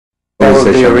that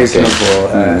would be a recession,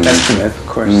 reasonable estimate, of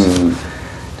course.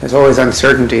 There's always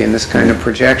uncertainty in this kind of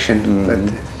projection, but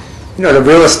you know, the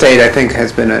real estate I think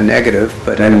has been a negative,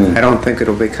 but I don't think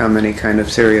it'll become any kind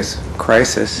of serious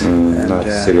crisis. Not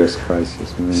a serious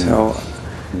crisis. So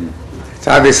it's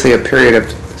obviously a period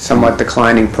of somewhat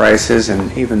declining prices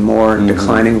and even more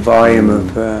declining volume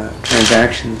of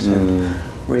transactions. And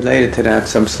related to that,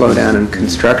 some slowdown in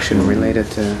construction related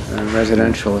to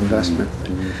residential investment.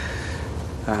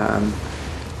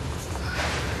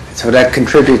 So that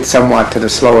contributes somewhat to the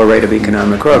slower rate of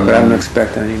economic growth, but I don't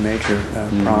expect any major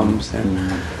problems there.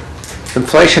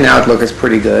 Inflation outlook is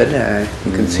pretty good.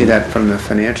 You can see that from the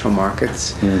financial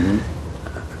markets.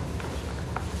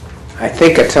 I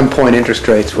think at some point interest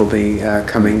rates will be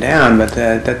coming down, but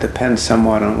that depends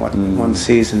somewhat on what one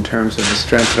sees in terms of the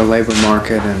strength of the labor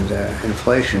market and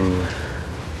inflation.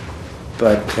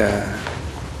 But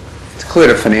it's clear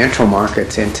the financial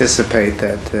markets anticipate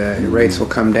that rates will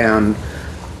come down.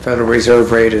 Federal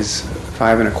Reserve rate is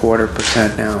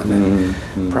 5.25% now, and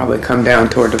then probably come down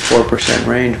toward the 4%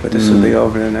 range. But this will be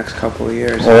over the next couple of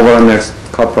years. Over the next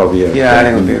couple of years. Yeah, I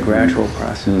think it'll be a gradual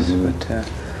process. But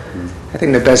I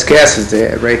think the best guess is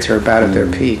the rates are about at their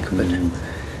peak. But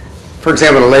for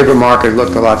example, the labor market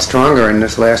looked a lot stronger in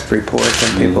this last report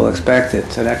than people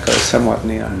expected, so that goes somewhat in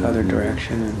the other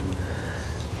direction. And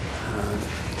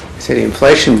so the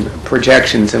inflation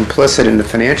projections implicit in the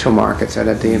financial markets are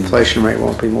that the inflation rate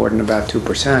won't be more than about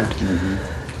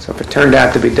 2%. So if it turned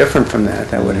out to be different from that,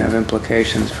 that would have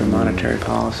implications for monetary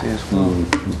policy as well.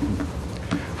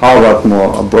 How about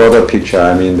more a broader picture?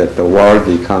 I mean that the world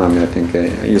economy, I think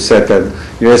you said that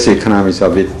U.S. economy is a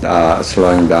bit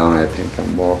slowing down. I think a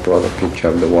more broader picture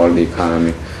of the world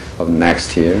economy of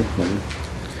next year.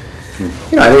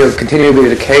 You know, I think it will continue to be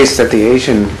the case that the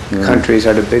Asian countries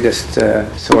are the biggest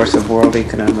source of world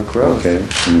economic growth. Okay.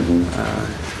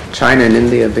 China and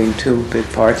India being two big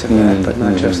parts of that, but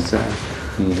not just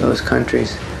those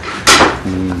countries.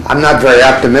 I'm not very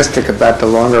optimistic about the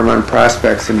longer run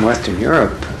prospects in Western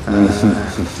Europe. I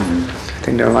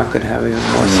think they're likely to have even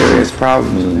more serious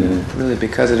problems, really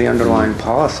because of the underlying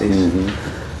policies.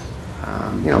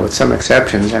 You know, with some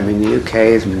exceptions. I mean, the UK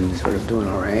has been sort of doing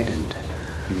all right, and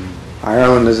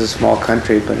Ireland is a small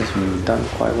country, but it's done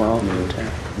quite well.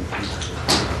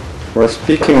 Well,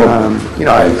 speaking of, you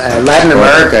know, Latin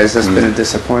America has just been a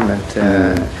disappointment.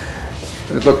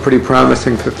 It looked pretty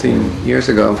promising 15 years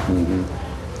ago,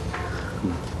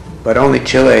 but only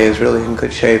Chile is really in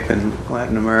good shape in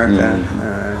Latin America.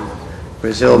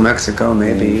 Brazil, Mexico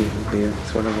maybe would be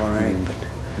sort of all right, but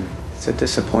it's a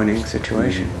disappointing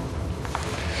situation.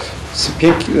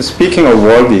 Speaking of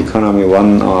world economy,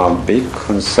 one big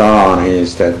concern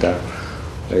is that there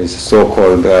is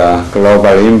so-called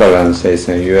global imbalances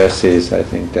in the U.S. is, I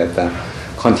think, that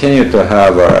continue to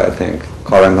have, I think,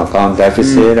 current account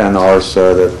deficit and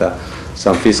also that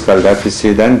some fiscal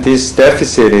deficit. And this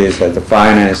deficit is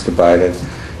financed by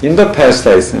in the past,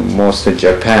 it's mostly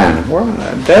Japan. Well,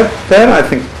 that I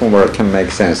think can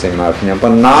make sense in my opinion.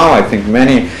 But now I think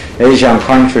many Asian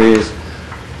countries,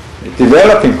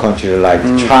 developing countries like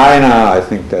China, I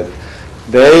think that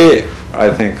they,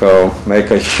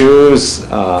 make a huge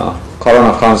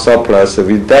current account surplus.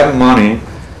 With that money,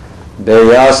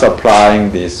 they are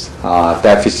supplying this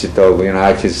deficit of the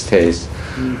United States.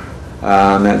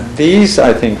 And these,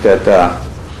 I think that,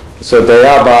 so they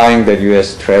are buying the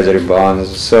U.S. Treasury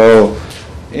bonds. So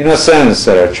in a sense,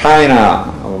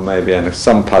 China, or maybe in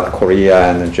some part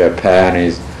Korea and Japan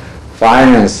is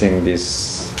financing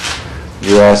this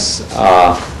U.S.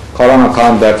 current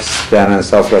account deficit and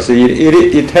surplus.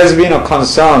 It has been a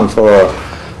concern for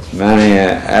many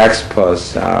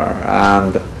experts,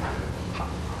 and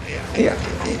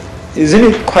isn't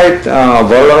it quite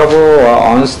vulnerable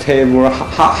or unstable?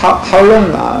 How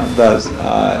long does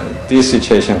this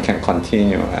situation can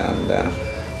continue? And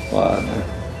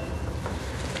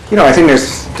you know, I think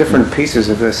there's different pieces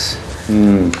of this.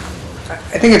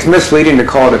 I think it's misleading to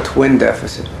call it a twin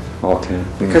deficit. Okay.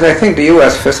 Because I think the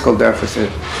U.S. fiscal deficit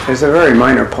is a very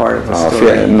minor part of the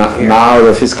story. Now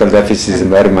the fiscal deficit is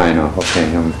very minor.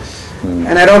 Okay.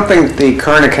 And I don't think the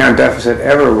current account deficit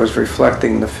ever was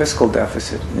reflecting the fiscal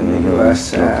deficit in the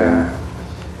U.S.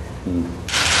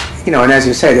 You know, and as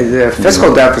you say, the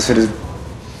fiscal deficit is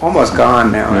almost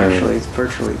gone now. Actually, it's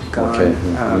virtually gone. Okay.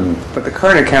 But the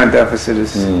current account deficit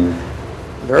is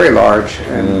very large.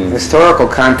 And in historical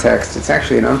context, it's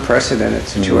actually an unprecedented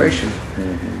situation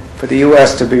for the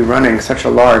U.S. to be running such a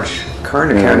large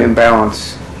current account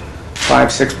imbalance,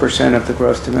 5-6% of the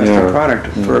gross domestic product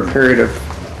for a period of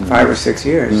 5 or 6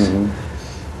 years.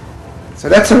 So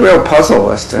that's a real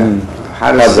puzzle as to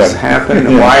how does this happen?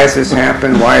 And why has this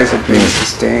happened? Why is it being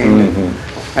sustained?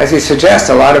 As you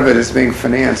suggest, a lot of it is being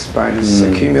financed by this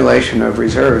accumulation of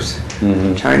reserves.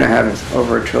 China has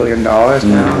over $1 trillion now,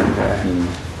 and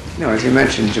you know, as you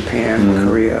mentioned, Japan,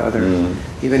 Korea,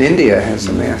 even India has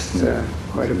amassed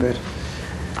quite a bit.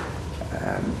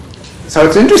 So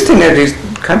it's interesting that these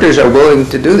countries are willing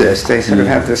to do this. They sort of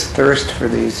have this thirst for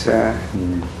these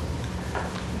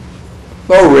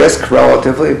low risk,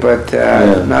 relatively, but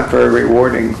not very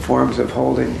rewarding forms of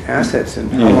holding assets. And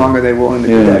how long are they willing to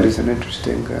do that is an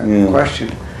interesting question.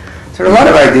 So there are a lot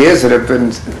of ideas that have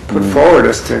been put forward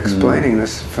as to explaining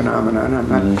this phenomenon. I'm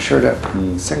not sure that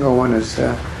a single one is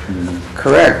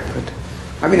correct, but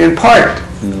I mean, in part,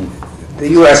 the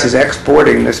U.S. is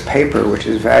exporting this paper, which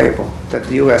is valuable, that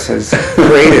the U.S. has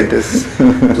created this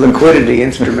liquidity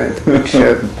instrument, which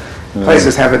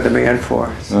places have a demand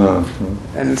for. So,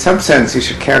 and in some sense, you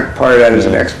should count part of that as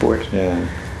an export.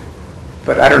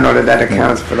 But I don't know that that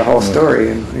accounts for the whole story,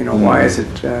 and you know, why has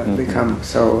it become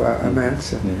so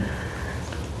immense?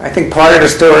 I think part of the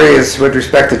story is with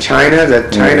respect to China,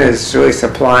 that China is really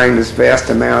supplying this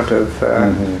vast amount of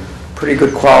pretty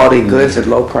good quality goods at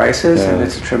low prices, and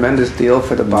it's a tremendous deal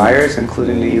for the buyers,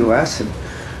 including the U.S. And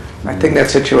I think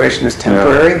that situation is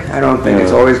temporary. I don't think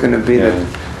it's always going to be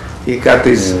that you got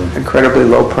these incredibly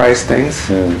low-priced things,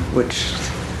 which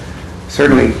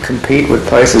certainly compete with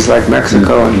places like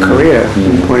Mexico and Korea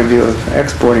from the point of view of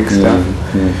exporting stuff.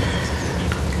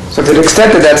 So to the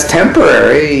extent that that's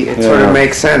temporary, it sort of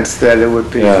makes sense that it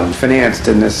would be financed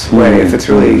in this way if it's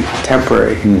really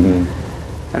temporary.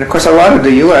 And of course, a lot of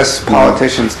the U.S.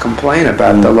 politicians complain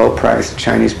about the low-priced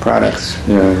Chinese products,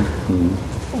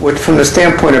 which from the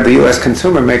standpoint of the U.S.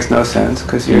 consumer makes no sense,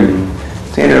 because your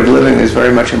standard of living is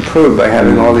very much improved by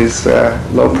having all these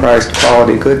low-priced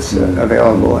quality goods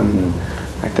available, and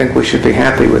I think we should be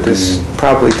happy with this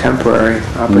probably temporary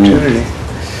opportunity.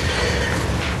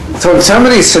 So in some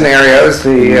of these scenarios,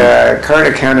 the current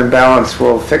account imbalance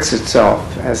will fix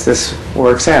itself as this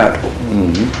works out.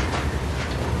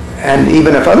 And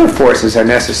even if other forces are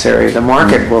necessary, the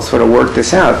market will sort of work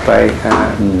this out by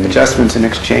adjustments in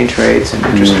exchange rates and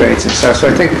interest rates and stuff. So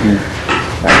I think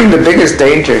the biggest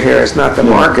danger here is not the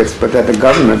markets, but that the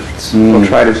governments will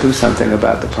try to do something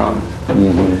about the problem.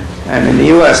 And in the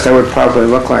U.S., that would probably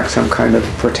look like some kind of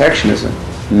protectionism,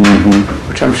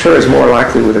 which I'm sure is more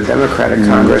likely with a Democratic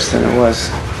Congress than it was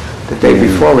the day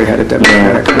before we had a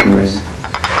Democratic Congress.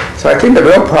 So I think the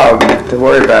real problem to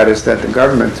worry about is that the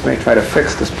governments may try to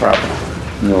fix this problem.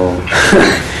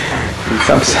 In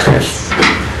some sense.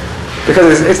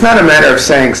 Because it's not a matter of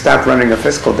saying stop running a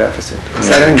fiscal deficit.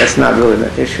 Because I think that's not really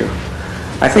the issue.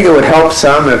 I think it would help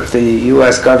some if the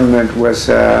U.S. government was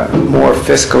more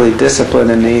fiscally disciplined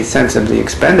in the sense of the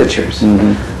expenditures.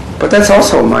 But that's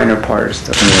also a minor part of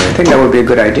stuff. I think that would be a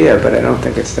good idea, but I don't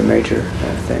think it's the major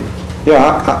thing.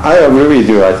 Yeah, I agree with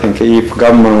you. I think if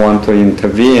government want to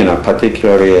intervene,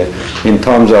 particularly in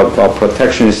terms of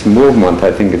protectionist movement,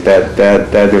 I think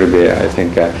that will be, I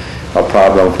think, a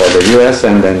problem for the U.S.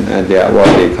 and then the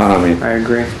world economy. I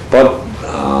agree. But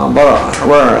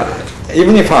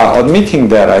even if admitting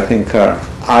that, I think,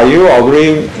 are you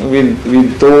agreeing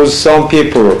with those some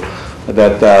people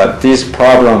that this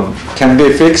problem can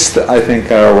be fixed? I think,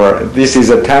 or this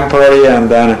is a temporary and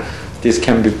then this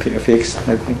can be fixed,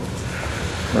 I think.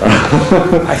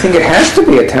 I think it has to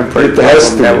be a temporary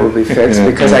problem that will be fixed,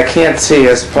 because I can't see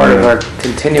as part of our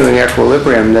continuing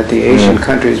equilibrium that the Asian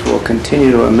countries will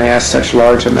continue to amass such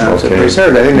large amounts of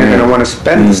reserve. I think they're going to want to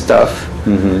spend the stuff.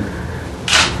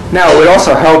 Now, it would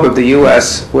also help if the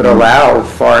U.S. would allow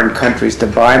foreign countries to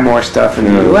buy more stuff in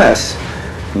the U.S.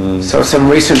 So some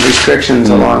recent restrictions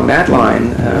along that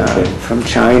line from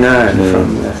China and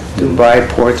from the Dubai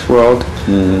ports world,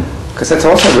 because that's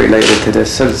also related to this.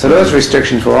 So those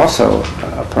restrictions were also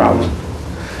a problem.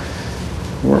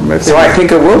 So I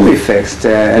think it will be fixed,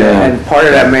 and part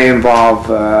of that may involve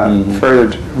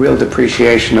further real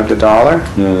depreciation of the dollar,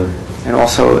 and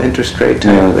also interest rate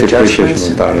adjustments.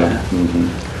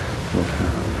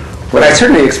 But I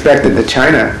certainly expect that the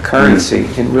China currency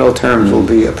in real terms will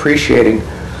be appreciating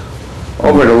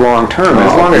over the long term,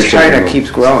 as long as China keeps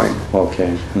growing.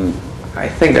 I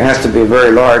think there has to be a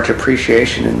very large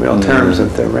appreciation in real terms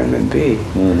of the renminbi,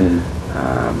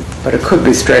 but it could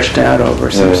be stretched out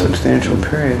over some substantial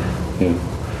period.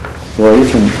 Well, you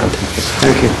can.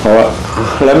 Thank you.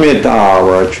 Let me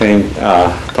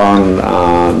turn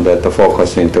the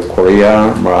focus into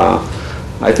Korea.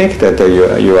 I think that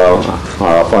you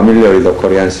are familiar with the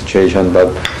Korean situation,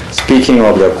 but speaking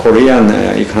of the Korean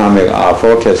economic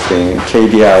forecasting,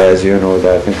 KDI, as you know,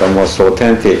 I think the most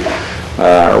authentic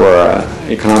or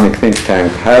economic think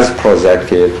tank has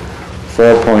projected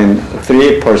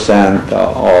 4.3%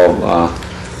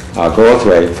 of growth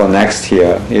rate for next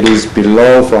year. It is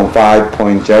below from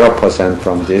 5.0%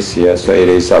 from this year, so it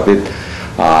is a bit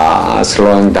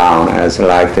slowing down as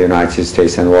like the United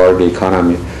States and world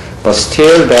economy. But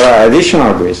still there are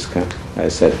additional risks. I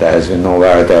said that, as you know,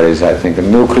 where there is, I think, a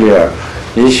nuclear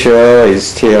issue is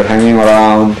still hanging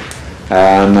around,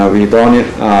 and we don't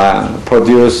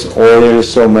produce oil,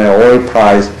 so my oil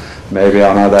price maybe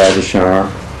another additional,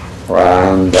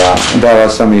 and there are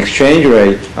some exchange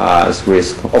rate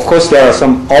risk. Of course, there are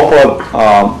some upward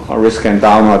risk and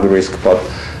downward risk, but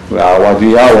what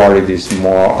we are worried is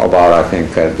more about, I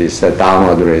think, this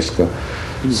downward risk.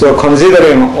 So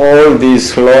considering all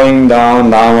these slowing down,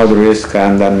 downward risk,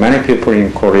 and then many people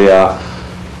in Korea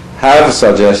have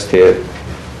suggested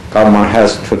government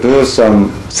has to do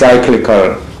some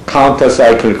cyclical,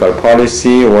 counter-cyclical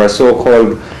policy or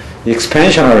so-called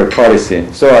expansionary policy.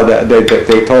 So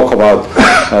they talk about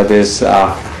this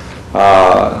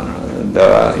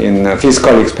in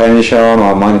fiscal expansion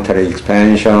or monetary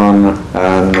expansion,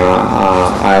 and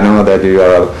I know that you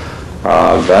are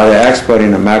very expert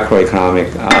in the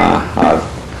macroeconomic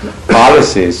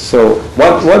policies. So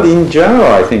what in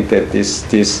general, I think that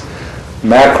this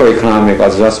macroeconomic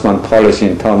adjustment policy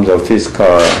in terms of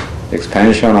fiscal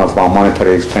expansion or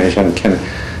monetary expansion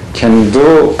can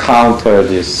do counter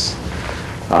this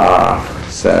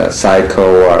cycle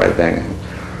or I think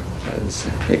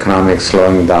economic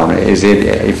slowing down. Is it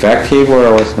effective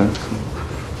or what's that?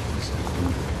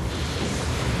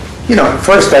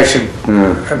 First I should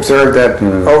observe that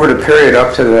over the period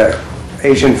up to the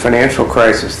Asian financial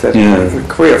crisis, that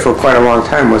Korea for quite a long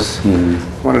time was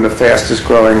one of the fastest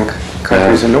growing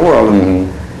countries in the world.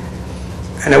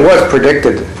 And it was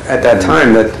predicted at that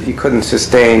time that you couldn't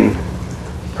sustain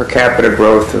per capita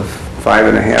growth of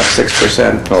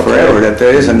 5.5–6% forever, that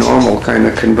there is a normal kind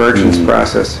of convergence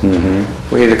process.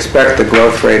 We'd expect the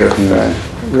growth rate of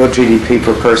real GDP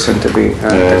per person to be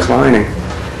declining.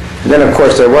 And then, of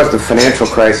course, there was the financial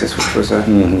crisis, which was a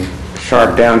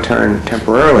sharp downturn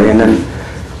temporarily, and then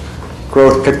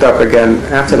growth picked up again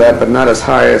after that, but not as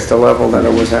high as the level that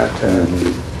it was at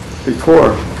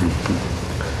before.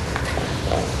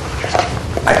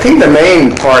 I think the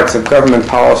main parts of government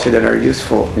policy that are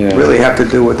useful really have to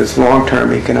do with this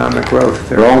long-term economic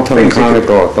growth. Long-term economic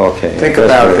growth, okay. Think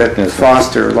about that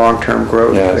foster long-term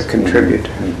growth that contribute.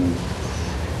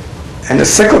 And the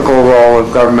cyclical role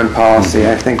of government policy,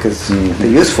 I think, is the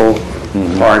useful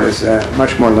part is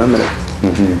much more limited.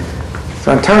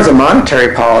 So in terms of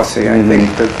monetary policy, I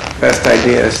think the best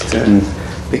idea is to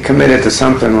be committed to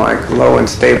something like low and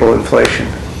stable inflation.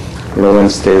 Low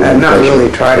and stable and not inflation.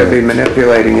 really try to be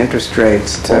manipulating interest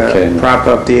rates to prop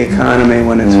up the economy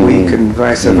when it's weak and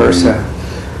vice versa.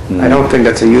 I don't think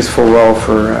that's a useful role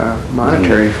for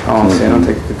monetary policy. I don't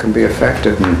think it can be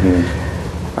effective.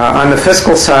 On the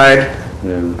fiscal side,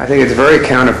 I think it's very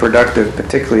counterproductive,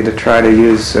 particularly to try to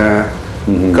use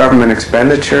government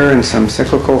expenditure in some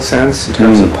cyclical sense in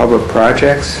terms of public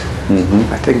projects.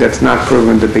 I think that's not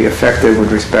proven to be effective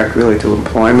with respect really to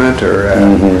employment or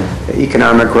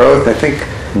economic growth. I think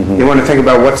you want to think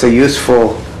about what's a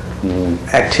useful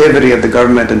activity of the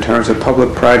government in terms of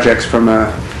public projects from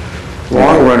a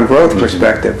long-run growth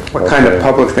perspective. What kind of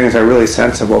public things are really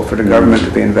sensible for the government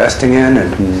to be investing in?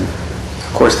 And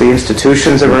of course, the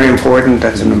institutions are very important.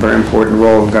 That's a very important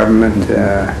role of government.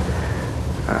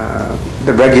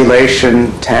 The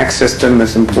regulation tax system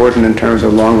is important in terms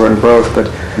of long-run growth, but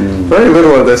very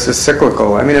little of this is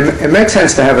cyclical. I mean, it makes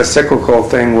sense to have a cyclical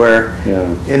thing where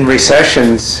in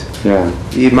recessions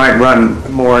you might run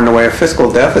more in the way of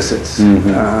fiscal deficits.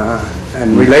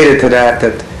 And related to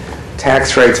that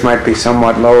tax rates might be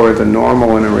somewhat lower than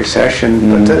normal in a recession,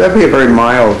 but that'd be a very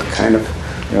mild kind of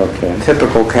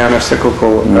typical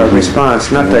counter-cyclical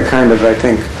response, not that kind of, I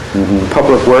think,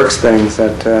 public works things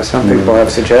that some people have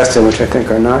suggested, which I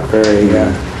think are not very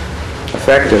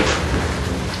effective.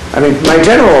 I mean, my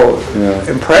general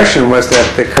impression was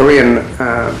that the Korean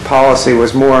policy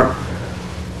was more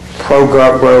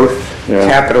pro-growth,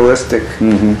 capitalistic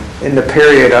in the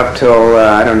period up till,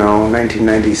 I don't know,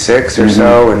 1996 or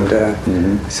so,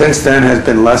 and since then has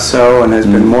been less so and has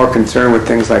been more concerned with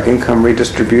things like income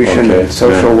redistribution and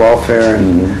social welfare.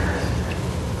 And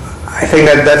I think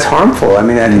that's harmful. I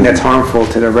mean, I think that's harmful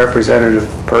to the representative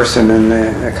person in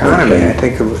the economy. I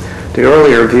think the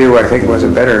earlier view, I think, was a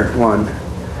better one.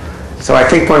 So I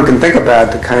think one can think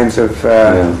about the kinds of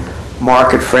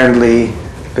market-friendly,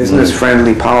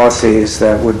 business-friendly policies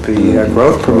that would be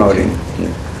growth-promoting.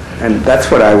 And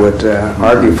that's what I would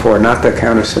argue for, not the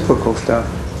counter-cyclical stuff.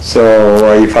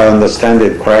 So if I understand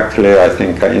it correctly, I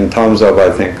think in terms of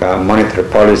monetary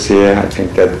policy, I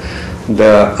think that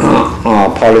the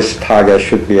policy target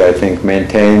should be, I think,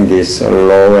 maintain this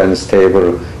low and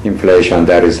stable inflation.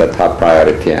 That is a top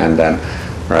priority, and then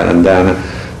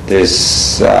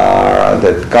this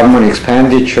the government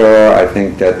expenditure. I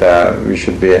think that we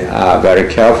should be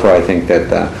very careful. I think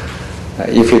that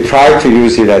if we try to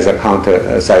use it as a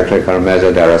counter-cyclical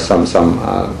measure, there are some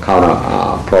counter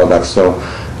products. So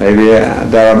maybe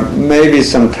there are maybe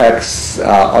some tax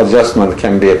adjustment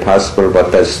can be possible,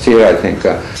 but still I think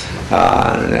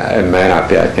it may not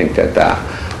be. I think that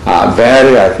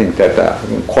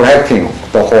correcting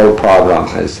the whole problem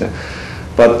is.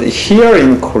 But here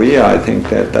in Korea, I think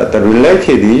that the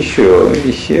related issue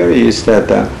here is that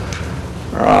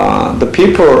the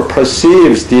people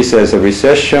perceives this as a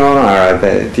recession, or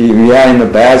we are in a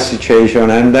bad situation,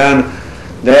 and then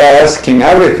they are asking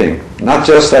everything, not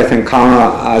just I think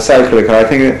counter-cyclical. I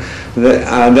think they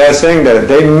are saying that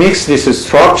they mix this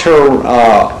structural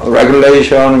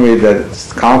regulation with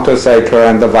the counter-cyclical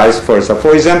and the vice versa.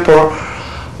 For example,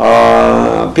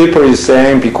 people is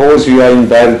saying because we are in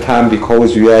bad time,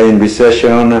 because we are in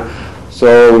recession,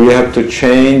 so we have to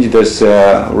change this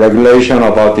regulation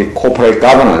about the corporate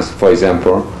governance, for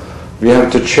example. We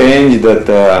have to change that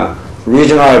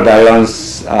regional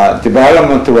balance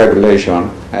development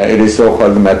regulation. It is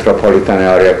so-called metropolitan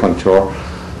area control.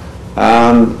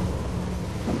 And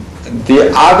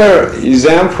the other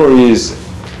example is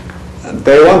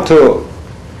they want to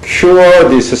cure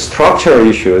these structural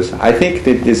issues. I think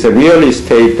that this real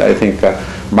estate,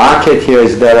 market here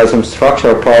is there are some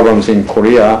structural problems in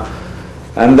Korea.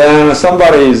 And then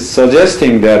somebody is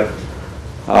suggesting that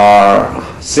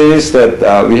since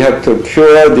that we have to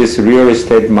cure this real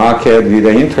estate market with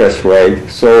the interest rate,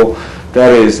 so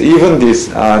there is even this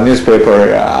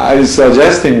newspaper is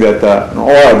suggesting that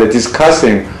or the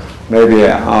discussing maybe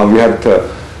we have to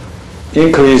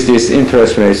increase this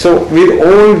interest rate. So with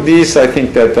all these, I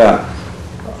think that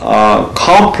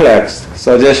complex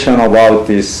suggestion about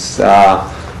this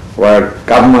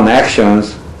government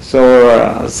actions.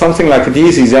 So something like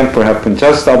this example happened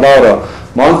just about a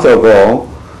month ago,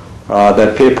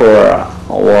 that people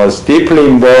was deeply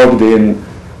involved in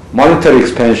monetary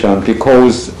expansion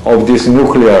because of this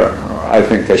nuclear,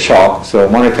 shock. So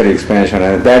monetary expansion,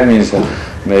 and that means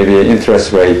maybe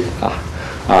interest rate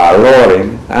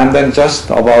lowering. And then just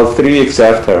about 3 weeks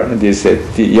after this,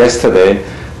 yesterday,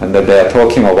 and that they are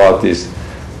talking about this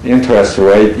interest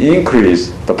rate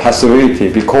increase, the possibility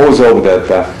because of that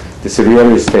this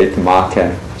real estate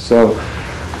market. So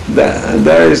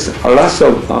there is a lot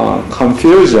of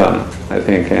confusion, I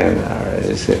think, and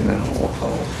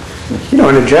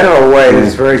in a general way,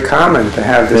 it's very common to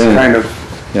have this kind of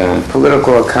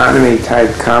political economy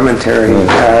type commentary,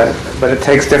 but it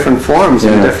takes different forms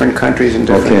in different countries and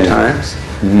different times.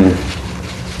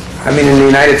 I mean, in the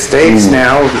United States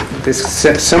now, this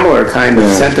similar kind of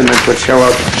sentiment would show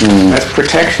up as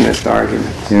protectionist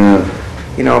arguments.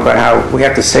 About how we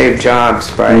have to save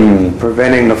jobs by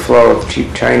preventing the flow of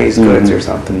cheap Chinese goods or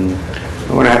something.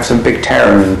 We want to have some big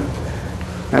tariff.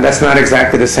 Now, that's not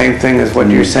exactly the same thing as what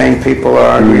you're saying people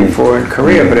are arguing for in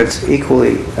Korea, but it's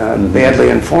equally badly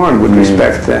informed with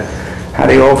respect to how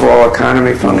the overall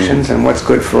economy functions and what's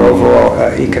good for overall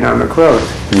economic growth.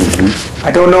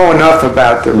 I don't know enough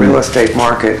about the real estate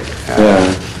market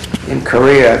in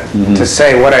Korea to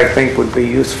say what I think would be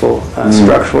useful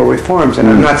structural reforms. And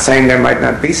I'm not saying there might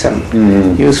not be some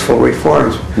useful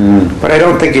reforms, but I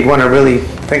don't think you'd want to really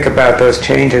think about those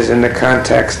changes in the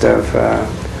context of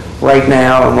right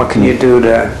now and what can you do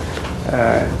to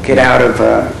get out of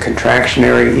a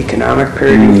contractionary economic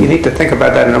period. You need to think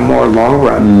about that in a more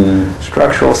long-run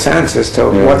structural sense as to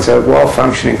what's a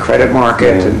well-functioning credit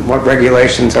market and what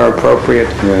regulations are appropriate,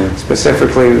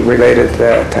 specifically related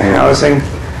to housing.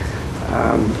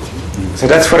 So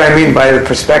that's what I mean by the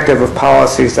perspective of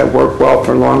policies that work well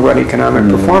for long-run economic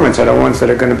performance are the ones that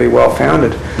are going to be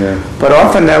well-founded. But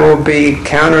often that will be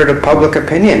counter to public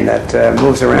opinion that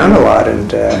moves around a lot,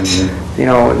 and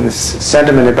and this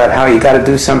sentiment about how you got to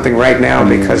do something right now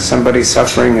because somebody's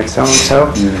suffering at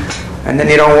so-and-so, and then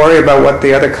you don't worry about what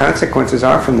the other consequences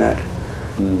are from that.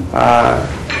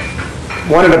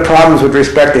 One of the problems with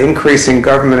respect to increasing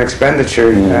government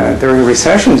expenditure during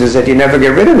recessions is that you never get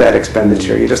rid of that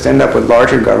expenditure. You just end up with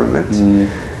larger governments.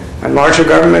 And larger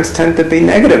governments tend to be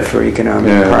negative for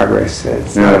economic progress.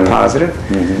 It's not a positive.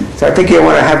 So I think you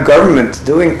want to have governments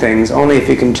doing things only if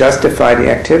you can justify the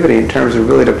activity in terms of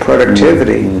really the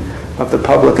productivity of the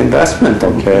public investment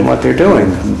in what they're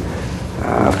doing.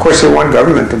 Of course, you want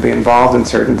government to be involved in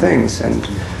certain things. And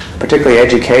particularly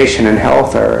education and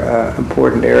health are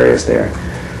important areas there.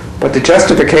 But the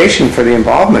justification for the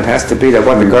involvement has to be that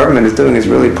what the government is doing is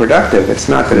really productive. It's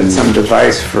not that it's some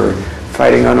device for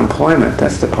fighting unemployment.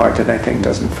 That's the part that I think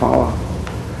doesn't follow.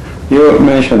 You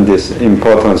mentioned this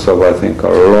importance of, I think, a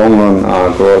long-run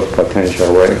growth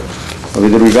potential rate.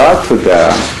 With regard to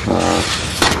that,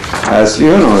 as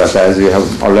you know, that as you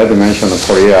have already mentioned,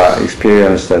 Korea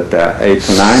experienced that 8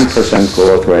 to 9%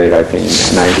 growth rate, I think, in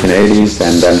the 1980s,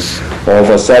 and then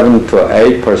over 7 to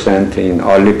 8% in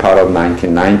early part of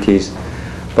 1990s.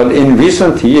 But in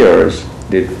recent years,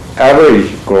 the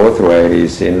average growth rate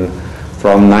is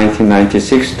from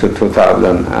 1996 to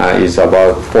 2000 is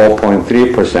about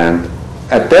 4.3%.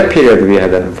 At that period, we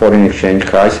had a foreign exchange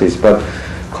crisis, but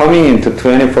coming into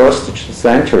 21st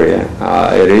century,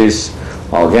 it is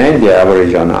again the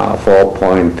average on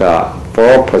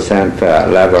 4.4%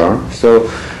 level. So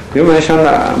you mentioned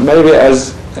maybe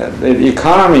as the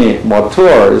economy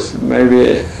matures,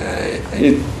 maybe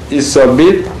it is a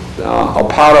bit a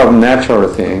part of natural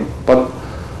thing. But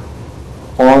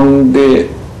on the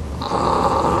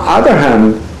other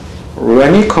hand,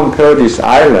 when you compare this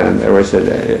island,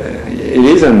 it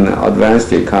is an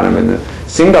advanced economy.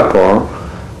 Singapore,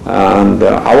 and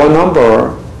our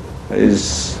number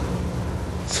is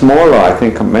smaller, I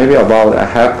think maybe about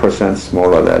 0.5%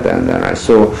 smaller than that.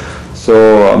 So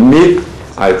mid,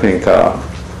 I think,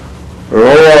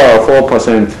 lower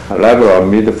 4% level or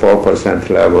mid 4%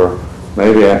 level,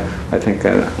 maybe I think,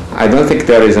 I don't think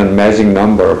there is a magic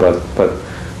number, but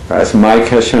as my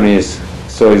question is,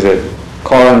 so is it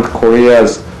current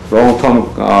Korea's long-term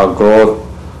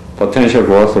potential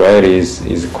growth rate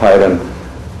is quite a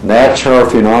natural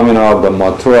phenomenon of the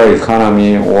mature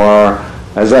economy, or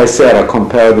as I said,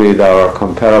 compared with our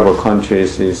comparable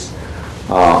countries is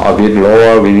a bit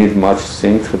lower, we need much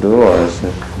thing to do, or is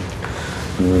it?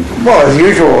 Well, as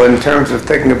usual, in terms of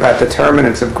thinking about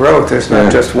determinants of growth, there's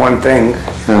not just one thing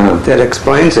that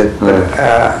explains it. But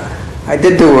I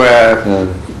did do a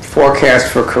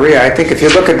forecast for Korea. I think if you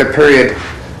look at the period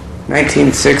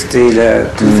 1960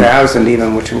 to 2000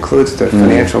 even, which includes the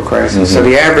financial crisis, so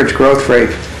the average growth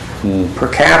rate per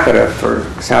capita for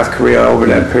South Korea over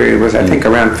that period was, I think,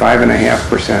 around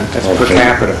 5.5%. That's per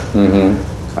capita.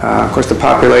 Of course, the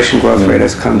population growth rate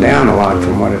has come down a lot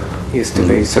from what it used to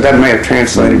be. So that may have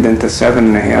translated into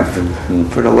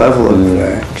 7.5 for the level of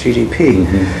GDP.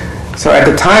 So at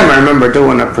the time, I remember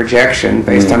doing a projection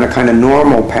based on a kind of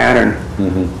normal pattern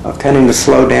of tending to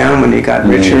slow down when you got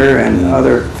richer and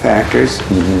other factors.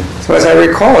 So as I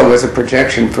recall, it was a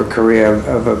projection for Korea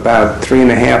of about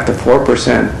 3.5 to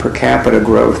 4% per capita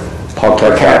growth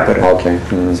per capita.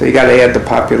 So you got to add the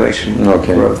population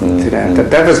growth to that.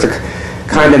 That was the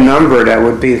kind of number that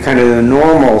would be kind of the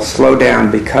normal slowdown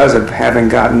because of having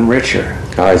gotten richer.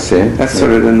 I see. That's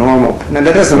sort of the normal. Now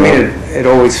that doesn't mean it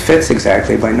always fits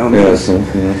exactly, by no means.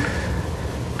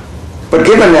 But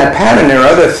given that pattern, there are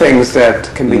other things that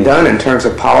can be done in terms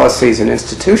of policies and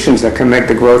institutions that can make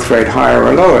the growth rate higher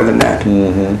or lower than that.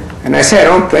 And I say I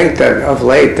don't think that of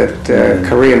late that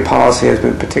Korean policy has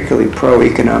been particularly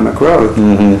pro-economic growth.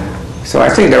 So I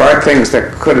think there are things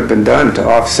that could have been done to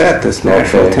offset this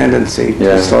natural tendency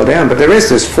to slow down. But there is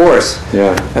this force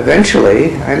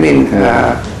eventually. I mean,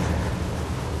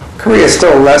 Korea is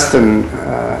still less than,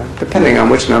 depending on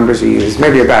which numbers you use,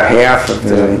 maybe about half of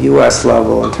the U.S.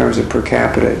 level in terms of per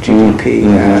capita GDP,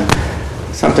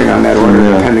 something on that order,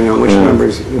 depending on which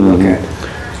numbers you look at.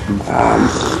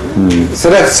 So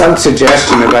that's some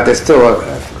suggestion about there's still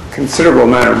a considerable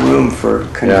amount of room for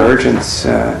convergence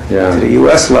to the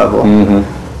U.S. level,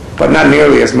 but not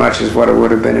nearly as much as what it would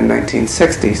have been in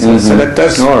 1960. So that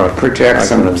does project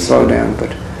some slowdown.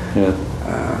 But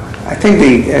I think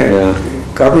the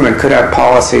government could have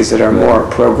policies that are more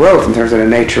pro-growth in terms of the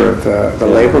nature of the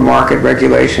labor market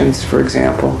regulations, for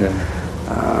example.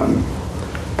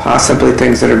 Possibly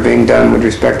things that are being done with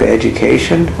respect to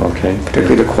education,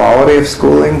 particularly the quality of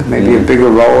schooling, maybe a bigger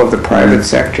role of the private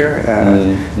sector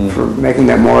for making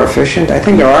that more efficient. I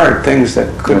think there are things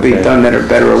that could be done that are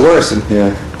better or worse, and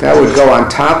that would go on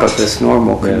top of this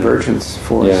normal convergence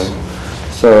force.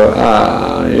 So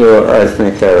I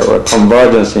think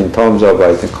convergence in terms of,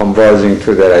 I think, converging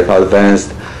to the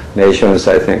advanced nations,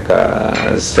 I think,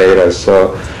 status.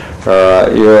 So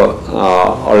you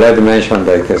already mentioned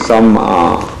like some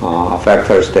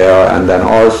factors there, and then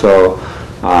also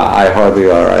I heard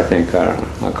your, I think,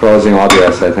 closing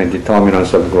audience, I think,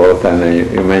 determinants of growth, and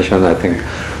you mentioned, I think,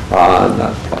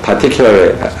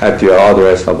 particularly at your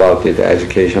address about the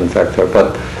education factor,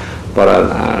 but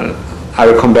I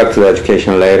will come back to the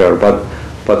education later, but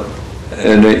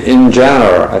in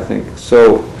general, I think,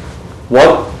 so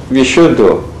what we should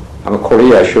do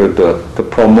Korea should to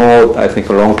promote, I think,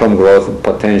 long-term growth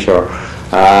potential.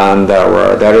 And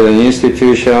there is an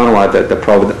institution where the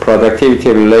productivity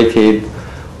related,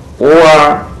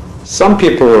 or some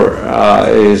people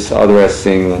is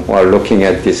addressing or looking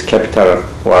at this capital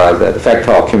or the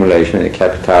factor accumulation in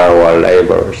capital or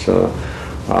labor. So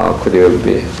could you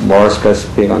be more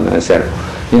specific on that?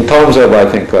 In terms of, I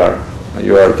think,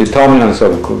 your determinants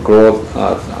of growth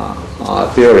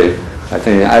theory, I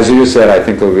think, as you said, I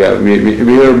think we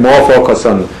are more focused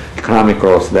on economic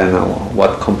growth than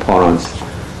what components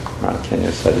can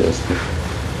you suggest?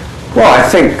 Well, I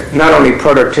think not only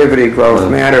productivity growth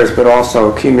matters, but also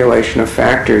accumulation of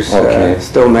factors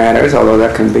still matters, although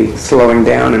that can be slowing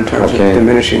down in terms of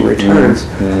diminishing returns.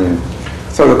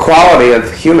 So the quality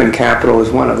of human capital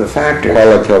is one of the factors.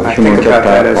 I think about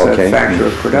that as a factor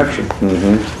of production.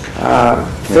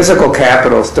 Physical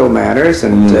capital still matters,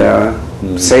 and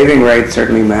saving rate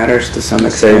certainly matters to some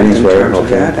extent in terms of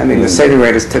that. I mean, the saving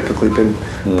rate has typically been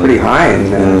pretty high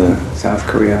in South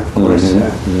Korea, of course.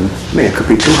 I mean, it could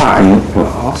be too high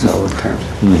also in terms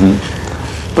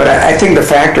of. But I think the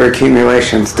factor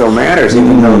accumulation still matters,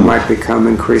 even though it might become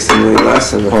increasingly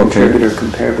less of a contributor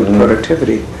compared with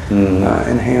productivity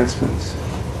enhancements.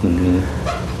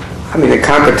 I mean, the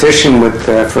competition with,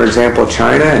 for example,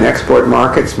 China and export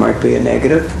markets might be a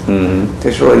negative.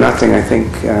 There's really nothing, I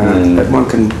think, that one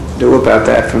can do about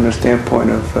that from the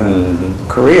standpoint of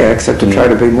Korea, except to try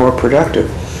to be more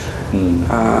productive.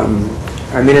 I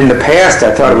mean, in the past,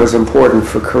 I thought it was important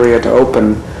for Korea to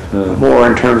open more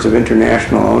in terms of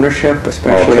international ownership,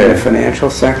 especially in the financial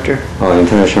sector.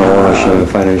 International ownership in the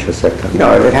financial sector. You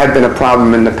know, it had been a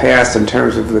problem in the past in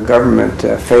terms of the government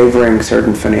favoring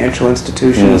certain financial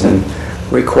institutions and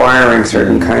requiring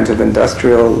certain kinds of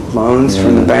industrial loans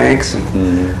from the banks. And,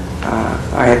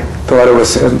 I thought it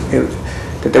was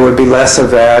that there would be less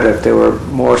of that if there were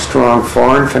more strong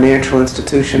foreign financial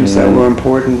institutions that were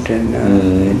important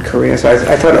in Korea. So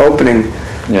I thought opening,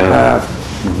 of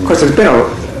course, there's been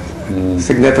a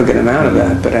significant amount of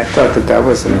that, but I thought that that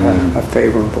was a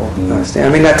favorable stand. I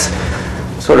mean, that's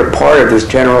sort of part of this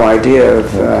general idea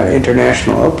of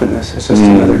international openness. It's just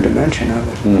another dimension of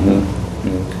it.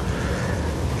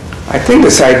 I think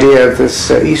this idea of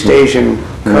this East Asian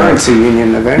currency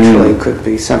union eventually could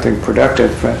be something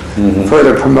productive,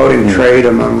 further promoting trade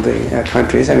among the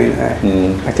countries. I mean,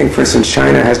 I think, for instance,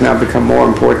 China has now become more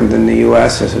important than the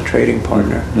U.S. as a trading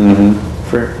partner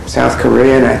for South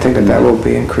Korea, and I think that that will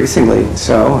be increasingly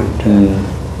so. And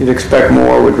you'd expect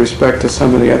more with respect to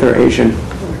some of the other Asian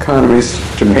economies,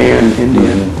 Japan,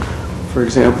 India, for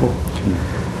example.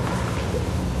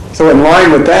 So in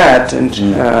line with that, and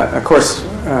of course,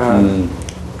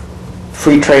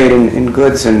 free trade in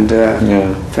goods and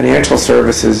financial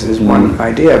services is one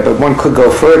idea, but one could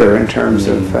go further in terms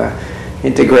of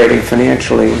integrating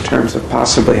financially, in terms of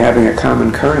possibly having a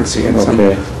common currency at some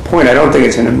point. I don't think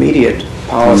it's an immediate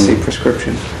policy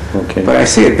prescription, but I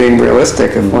see it being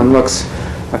realistic if one looks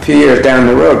a few years down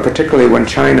the road, particularly when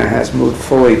China has moved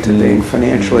fully to being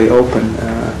financially open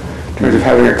in terms of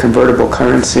having a convertible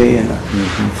currency and a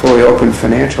fully open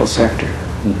financial sector.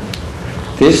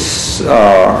 This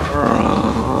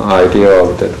idea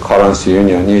of the currency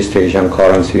union, East Asian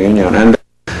currency union, and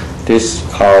this,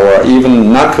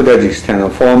 even not to that extent,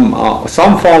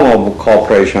 some form of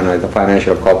cooperation, like the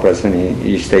financial cooperation in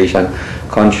East Asian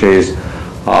countries,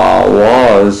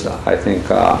 was, I think,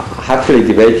 hotly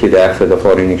debated after the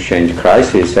foreign exchange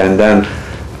crisis, and then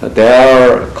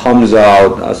there comes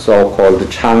out a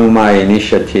so-called Chiang Mai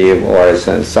initiative, or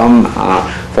some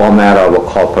format of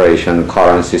cooperation,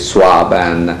 currency swap,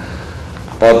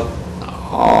 but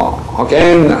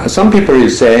again, some people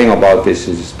is saying about this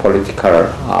is political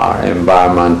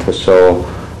environment. So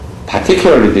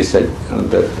particularly this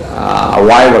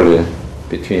rivalry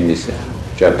between this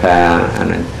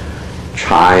Japan and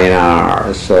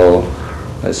China. So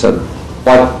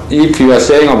what if you are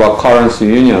saying about currency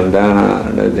union,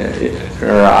 then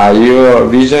are you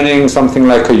visioning something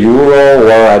like a euro,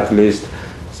 or at least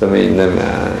some in the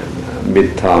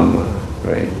midterm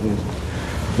range?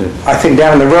 I think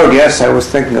down the road, yes, I was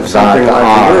thinking of something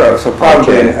like the euro, so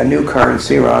probably a new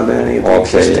currency rather than any of the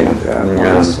existing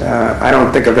ones. I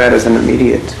don't think of that as an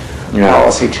immediate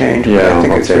policy change, but I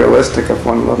think it's realistic if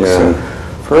one looks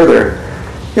further.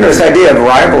 You know, this idea of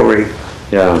rivalry.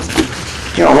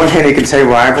 You know, on one hand you can say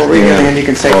rivalry, on the other hand you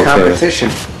can say competition.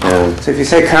 So if you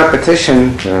say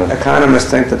competition,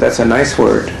 economists think that that's a nice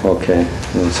word.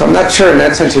 So I'm not sure in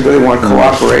that sense you really want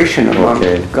cooperation among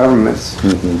governments.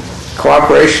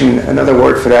 Cooperation, another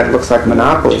word for that, looks like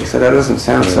monopoly, so that doesn't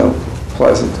sound so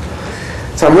pleasant.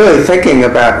 So I'm really thinking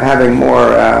about having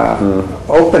more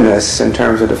openness in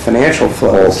terms of the financial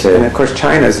flows. Okay. And of course,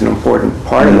 China is an important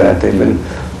part of that. They've been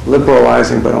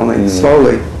liberalizing, but only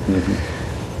slowly.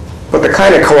 But the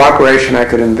kind of cooperation I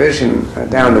could envision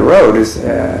down the road is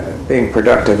being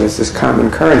productive is this common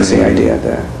currency idea,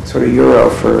 the sort of euro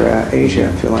for Asia,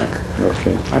 if you like.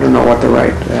 Okay. I don't know what the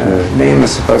right name is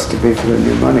supposed to be for the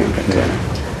new money, but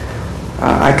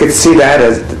I could see that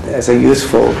as a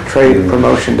useful trade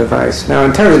promotion device. Now,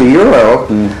 in terms of the euro,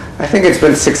 I think it's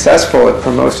been successful at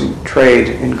promoting trade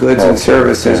in goods and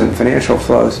services and financial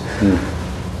flows.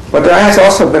 But there has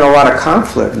also been a lot of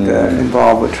conflict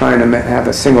involved with trying to have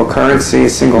a single currency, a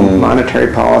single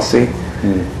monetary policy.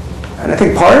 And I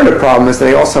think part of the problem is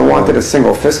they also wanted a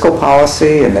single fiscal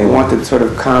policy, and they wanted sort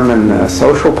of common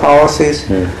social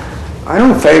policies. I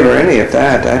don't favor any of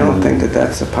that. I don't think that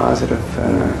that's a positive,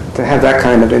 to have that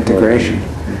kind of integration.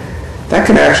 That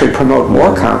can actually promote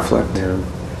more conflict.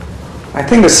 I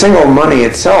think the single money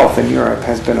itself in Europe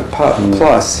has been a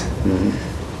plus.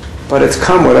 But it's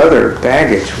come with other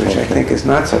baggage, which I think is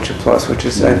not such a plus, which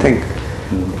is, I think,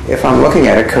 if I'm looking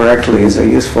at it correctly, is a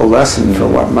useful lesson for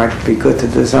what might be good to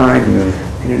design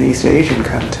in an East Asian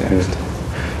context.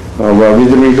 Well,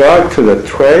 with regard to the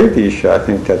trade issue, I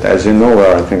think that, as you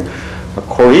know, I think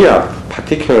Korea,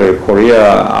 particularly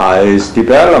Korea, is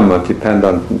development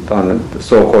dependent on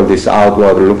so-called this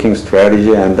outward-looking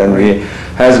strategy, and then we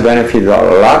has benefited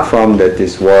a lot from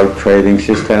this world trading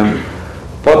system.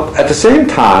 But at the same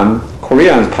time,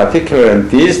 Koreans, particularly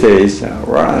these days, they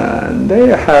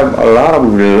have a lot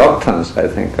of reluctance, I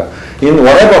think, in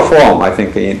whatever form. I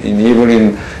think even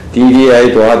in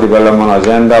DDA, Doha Development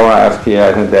Agenda, or FTA,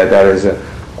 I think that there is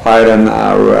quite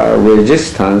a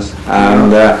resistance,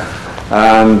 and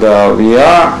we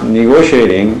are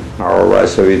negotiating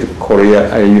also with Korea,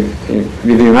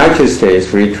 with the United States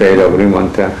free trade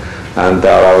agreement, and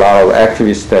there are a lot of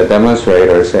activist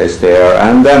demonstrators there,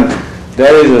 and then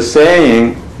there is a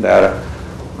saying that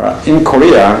in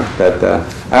Korea that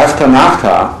after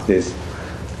NAFTA,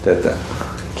 that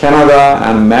Canada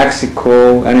and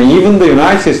Mexico and even the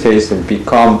United States have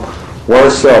become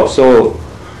worse off.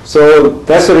 So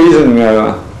that's the reason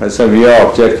we are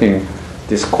objecting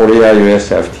this Korea-US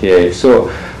FTA.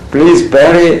 So please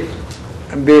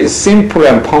be simple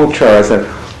and punctual.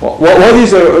 What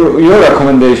is your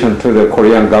recommendation to the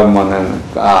Korean government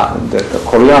and the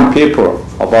Korean people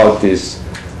about this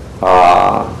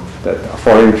the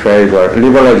foreign trade or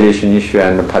liberalization issue,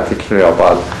 and particularly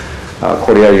about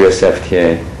Korea-US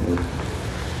FTA?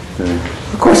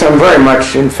 Of course, I'm very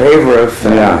much in favor of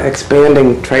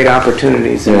expanding trade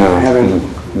opportunities and having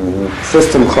a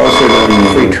system closer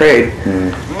to free trade.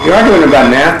 The argument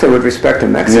about NAFTA with respect to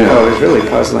Mexico is really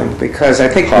puzzling, because I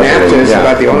think NAFTA is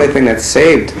about the only thing that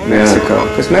saved Mexico.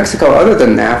 Because Mexico, other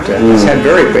than NAFTA, has had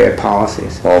very bad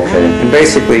policies. And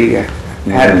basically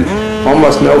had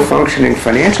almost no functioning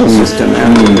financial system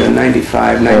after the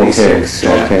 95, 96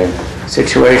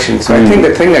 situation. So I think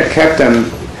the thing that kept them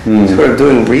sort of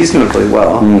doing reasonably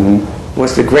well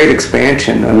was the great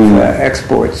expansion of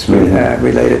exports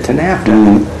related to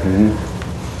NAFTA.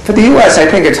 For the U.S., I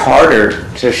think it's harder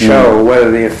to show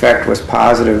whether the effect was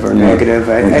positive or negative.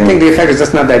 I think the effect is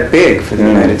just not that big for the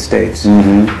United States.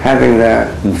 Having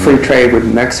the free trade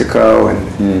with Mexico,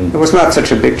 and it was not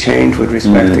such a big change with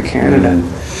respect to Canada.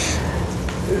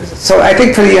 So I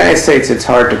think for the United States, it's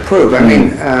hard to prove. I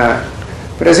mean,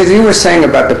 but as you were saying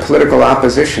about the political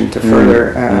opposition to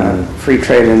further free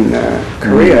trade in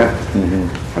Korea,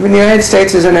 I mean, the United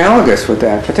States is analogous with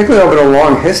that, particularly over the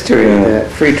long history. That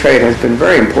free trade has been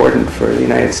very important for the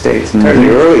United States, in terms of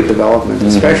the early development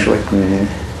especially.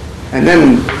 And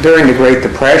then during the Great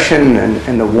Depression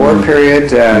and the war period,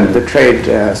 the trade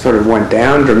sort of went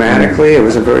down dramatically. It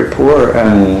was a very poor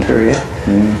period.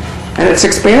 And it's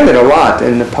expanded a lot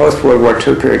in the post-World War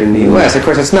II period in the U.S. Of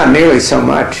course, it's not nearly so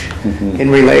much in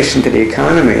relation to the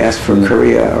economy as for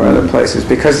Korea or other places,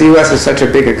 because the U.S. is such a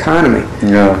big economy.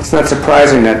 It's not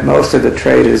surprising that most of the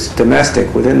trade is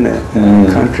domestic within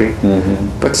the country.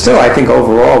 But still, I think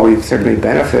overall we've certainly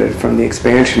benefited from the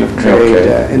expansion of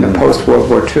trade in the post-World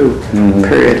War II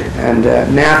period, and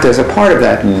NAFTA is a part of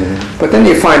that. But then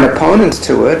you find opponents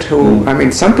to it who, I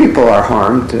mean, some people are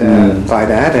harmed by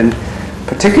that, and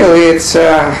particularly it's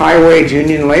high-wage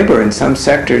union labor in some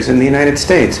sectors in the United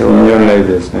States who are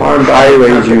harmed by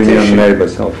high-wage union labor.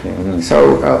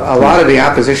 So a lot of the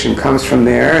opposition comes from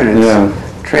there, and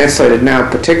it's translated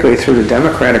now particularly through the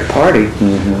Democratic Party,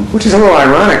 which is a little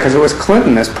ironic because it was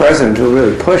Clinton as president who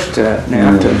really pushed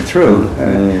NAFTA through.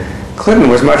 Clinton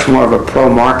was much more of a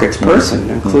pro-markets person,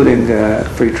 including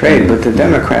free trade, but the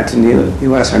Democrats in the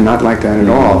U.S. are not like that at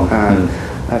all.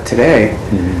 today.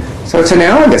 So it's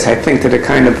analogous, I think, to the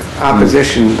kind of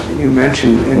opposition you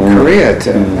mentioned in Korea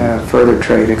to further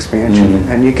trade expansion.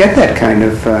 And you get that kind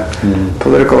of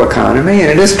political economy.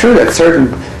 And it is true that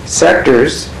certain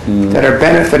sectors that are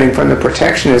benefiting from the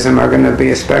protectionism are going to be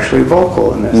especially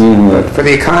vocal in this. But for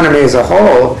the economy as a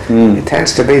whole, it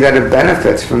tends to be that it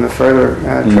benefits from the further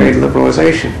trade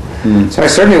liberalization. So I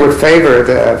certainly would favor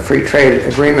the free trade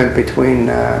agreement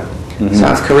between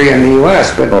South Korea and the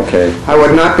U.S., but I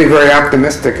would not be very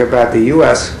optimistic about the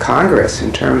U.S. Congress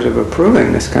in terms of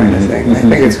approving this kind of thing. I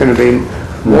think it's going to be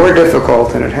more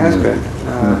difficult than it has been.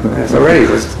 It already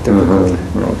was difficult.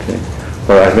 Okay.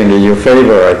 Well, I think you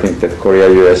favor, I think, that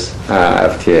Korea-U.S.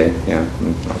 FTA. Yeah.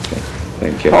 Okay.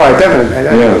 Thank you. Oh, I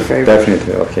definitely favor.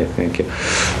 Definitely. Okay. Thank you.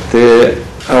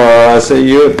 So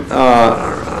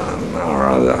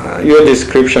your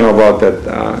description about that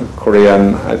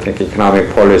Korean, I think, economic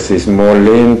policy is more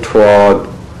lean toward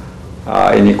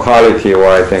inequality, or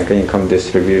I think income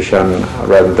distribution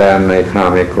rather than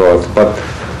economic growth. But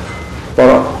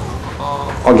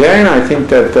again, I think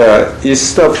that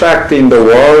it's the fact in the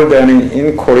world and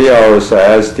in Korea also,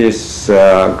 as this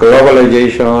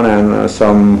globalization and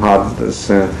somehow this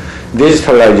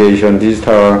digitalization,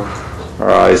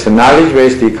 it's a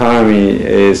knowledge-based economy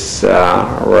is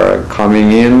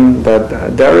coming in,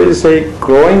 that there is a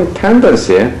growing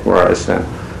tendency, whereas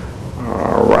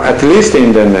at least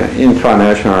in the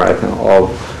intranational, I think,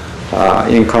 of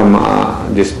income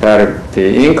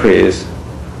disparity increase.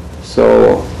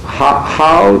 So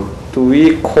how do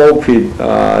we cope with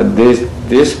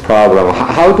this problem?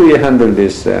 How do we handle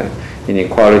these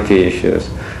inequality issues?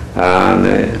 And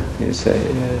it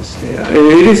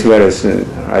is very,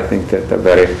 I think, that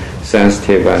very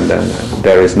sensitive, and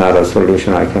there is not a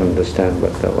solution I can understand.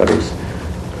 But what is?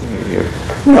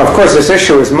 Of course, this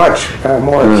issue is much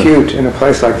more acute in a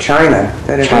place like China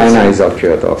than it is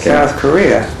acute. Okay. South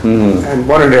Korea. And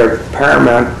one of their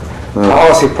paramount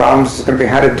policy problems is going to be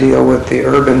how to deal with the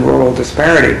urban-rural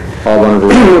disparity,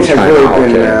 which has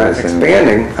really been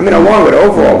expanding. I mean, along with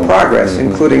overall progress,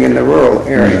 including in the rural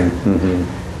area.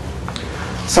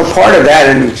 So part of that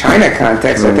in the China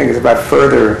context, I think, is about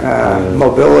further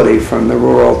mobility from the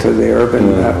rural to the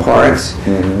urban parts,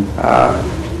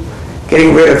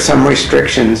 getting rid of some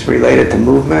restrictions related to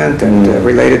movement and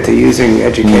related to using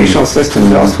educational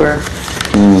systems elsewhere.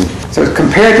 So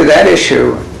compared to that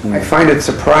issue, I find it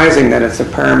surprising that it's a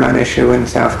paramount issue in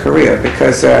South Korea,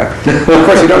 because of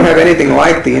course you don't have anything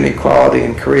like the inequality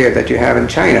in Korea that you have in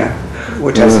China,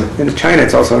 which has, in China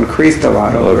it's also increased a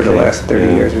lot over the last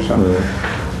 30 years or so.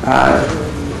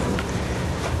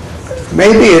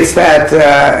 Maybe it's that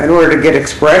in order to get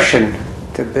expression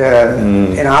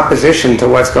in opposition to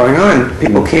what's going on,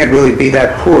 people can't really be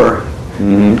that poor.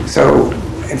 So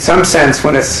in some sense,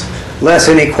 when it's less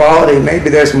inequality, maybe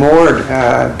there's more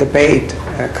debate,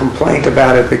 complaint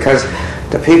about it, because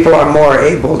the people are more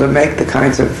able to make the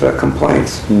kinds of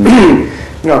complaints. You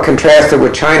know, contrasted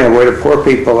with China, where the poor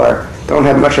people don't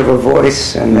have much of a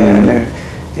voice, and they're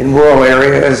in rural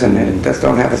areas, and it just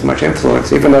don't have as much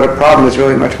influence, even though the problem is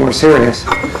really much more serious.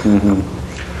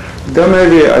 There may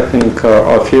be, I think,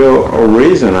 a few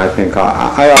reasons. I think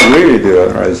I agree with you,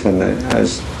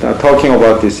 as talking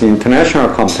about this international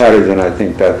comparison. I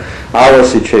think that our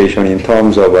situation in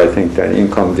terms of, I think, the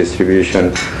income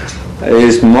distribution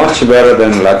is much better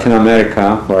than Latin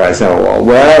America, whereas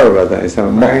it's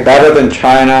better than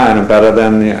China and better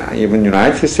than even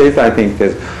United States. I think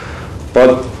that,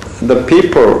 but the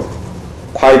people,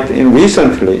 quite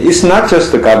recently, it's not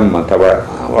just the government, where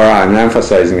I'm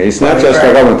emphasizing it. It's not just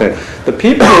the government. The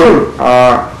people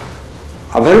are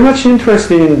very much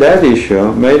interested in that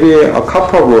issue. Maybe a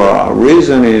couple of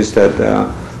reasons is that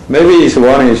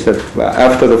one is that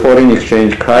after the foreign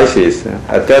exchange crisis,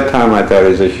 at that time there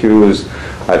is a huge,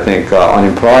 I think,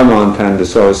 unemployment, and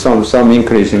so some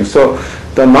increasing. So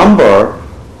the number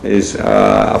is,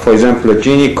 for example, the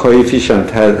Gini coefficient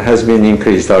has been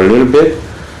increased a little bit,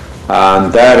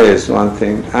 and that is one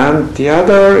thing. And the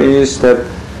other is that,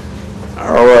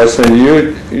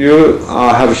 you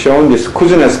have shown this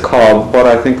Kuznets curve, but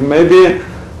I think maybe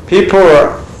people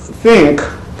think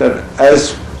that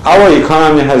as our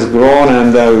economy has grown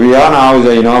and we are now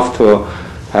enough to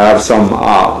have some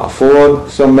food,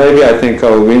 so maybe I think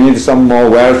we need some more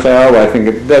welfare. I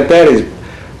think that is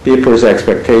people's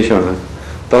expectation.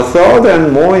 The third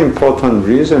and more important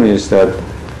reason is that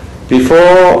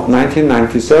before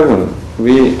 1997,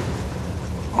 we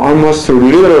almost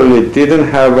literally didn't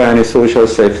have any social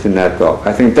safety network.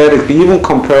 I think that is even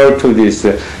compared to these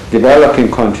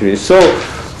developing countries. So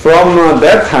from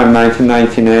that time,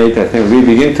 1998, I think we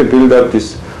begin to build up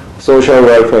this social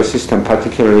welfare system,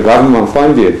 particularly government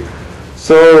funded.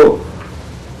 So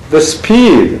the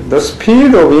speed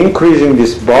of increasing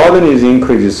this burden is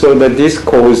increasing, so that this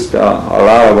caused a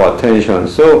lot of attention.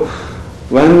 So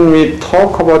when we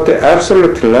talk about the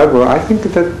absolute level, I think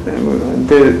that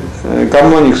the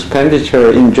government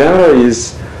expenditure in general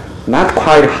is not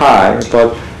quite high,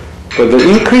 but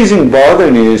the increasing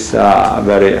burden is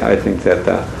very, I think that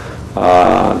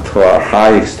to a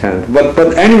high extent.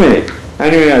 But anyway,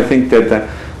 I think that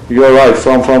you're right.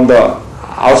 From the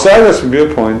outsider's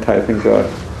viewpoint, I think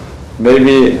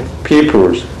maybe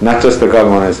people's, not just the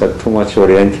government, is too much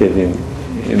oriented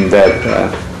in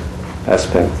that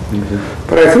aspect. Mm-hmm.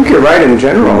 But I think you're right in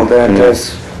general that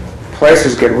as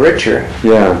places get richer,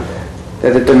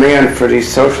 that the demand for these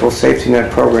social safety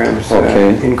net programs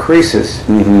increases.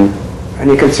 Mm-hmm. And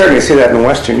you can certainly see that in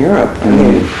Western Europe. I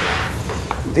mean,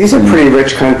 these are pretty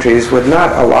rich countries with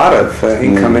not a lot of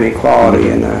income inequality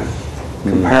in a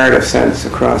comparative sense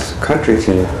across countries.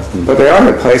 But they are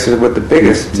the places with the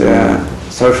biggest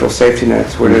social safety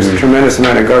nets, where there's a tremendous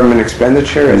amount of government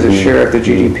expenditure as a share of the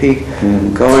GDP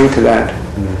going to that.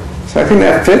 So I think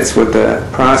that fits with the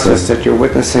process that you're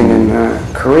witnessing in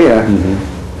Korea,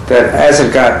 that as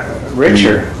it got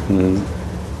richer,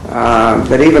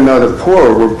 that even though the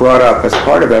poor were brought up as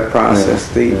part of that process,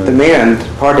 the demand,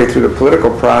 partly through the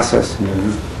political process,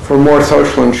 for more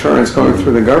social insurance going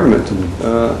through the government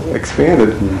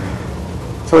expanded.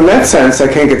 So in that sense, I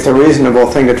think it's a reasonable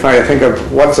thing to try to think of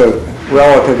what's a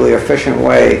relatively efficient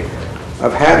way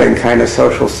of having kind of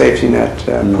social safety net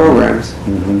programs,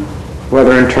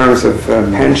 whether in terms of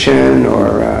pension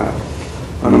or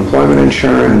unemployment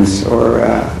insurance or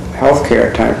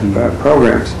healthcare type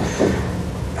programs.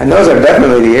 And those are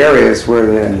definitely the areas where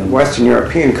the Western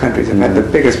European countries have had the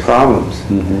biggest problems,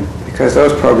 because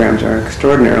those programs are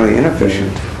extraordinarily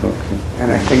inefficient,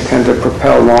 and I think tend to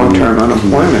propel long-term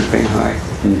unemployment being high.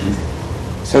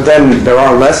 So then there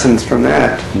are lessons from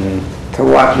that to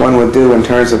what one would do in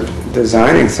terms of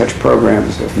designing such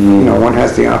programs if one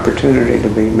has the opportunity to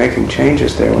be making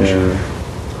changes there, which is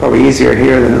probably easier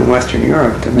here than in Western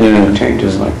Europe to make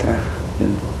changes like that.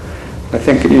 I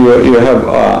think you have,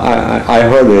 I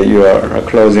heard your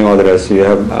closing address, you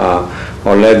have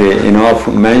already enough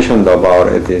mentioned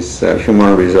about it, is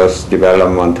human resource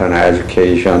development and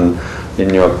education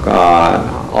in your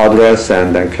address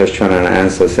and then question and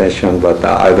answer session, but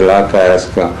I'd like to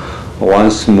ask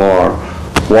once more,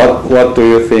 what do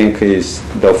you think is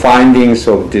the findings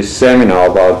of this seminar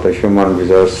about the human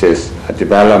resources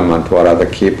development? What are the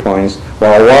key points?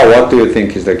 Well, what do you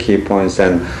think is the key points,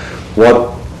 and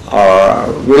what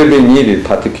will be needed,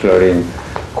 particularly in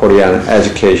Korean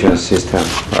education system,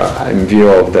 in view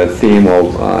of the theme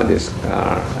of this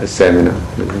seminar?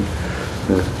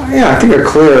 Yeah, I think a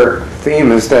clear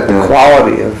theme is that the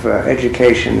quality of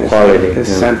education is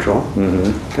central.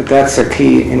 That that's a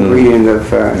key ingredient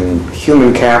of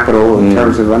human capital in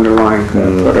terms of underlying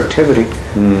productivity.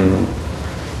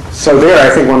 So there,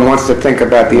 I think one wants to think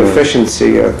about the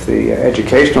efficiency of the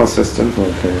educational system.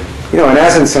 And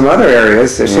as in some other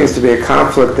areas, there seems to be a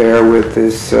conflict there with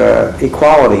this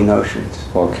equality notions.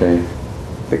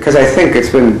 Because I think it's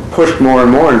been pushed more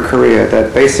and more in Korea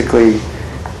that basically,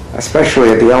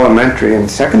 especially at the elementary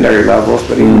and secondary levels,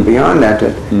 but even beyond that,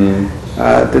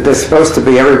 that there's supposed to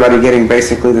be everybody getting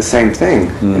basically the same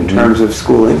thing in terms of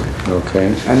schooling.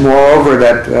 And moreover,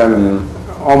 that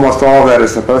almost all of that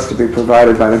is supposed to be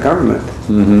provided by the government.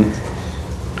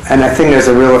 And I think there's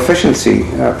a real efficiency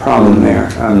problem there.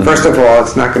 First of all,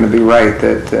 it's not going to be right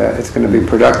that it's going to be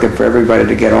productive for everybody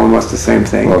to get almost the same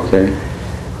thing.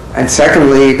 And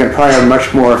secondly, you can probably have a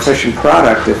much more efficient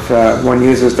product if one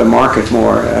uses the market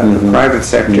more, the private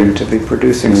sector, to be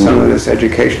producing some of this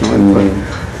educational input.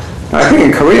 I think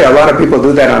in Korea, a lot of people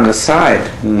do that on the side,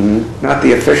 not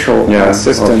the official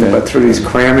system, but through these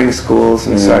cramming schools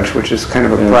and such, which is kind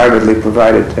of a privately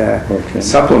provided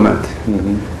supplement.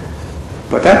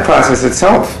 But that process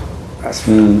itself,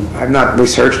 I've not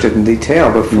researched it in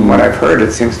detail, but from what I've heard,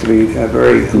 it seems to be a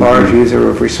very large user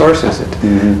of resources.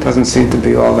 It doesn't seem to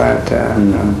be all that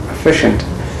efficient.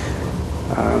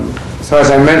 So as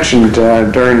I mentioned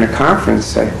during the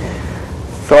conference, I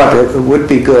thought it would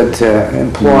be good to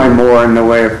employ more in the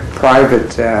way of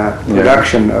private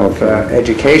production of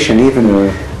education, even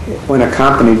when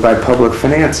accompanied by public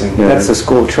financing. That's the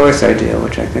school choice idea,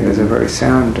 which I think is a very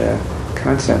sound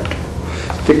concept.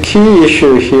 The key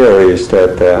issue here is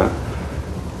that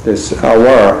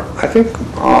I think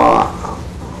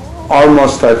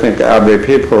almost every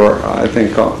people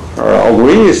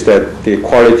agrees that the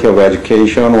quality of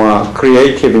education or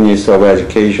creativeness of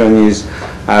education is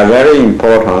very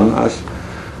important.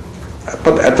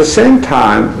 but at the same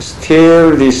time,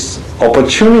 still this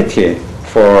opportunity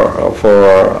for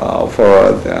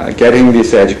getting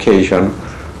this education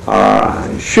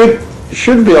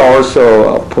should be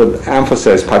also put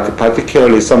emphasis.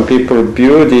 Particularly, some people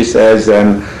view this as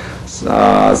an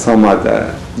somewhat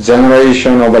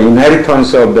generation of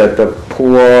inheritance of the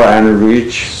poor and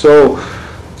rich. So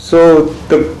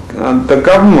the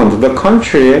government, the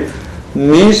country,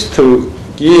 needs to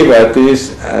give at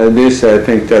this I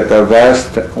think that the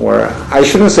vast, or I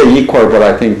shouldn't say equal, but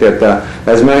I think that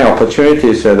as many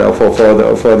opportunities for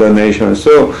the nation.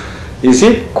 So is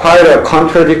it quite a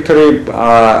contradictory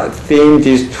theme,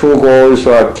 these two goals,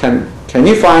 or can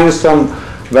you find some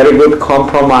very good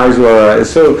compromise? Or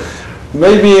so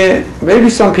maybe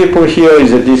some people here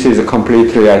is that this is a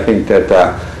completely, I think that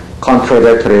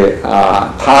contradictory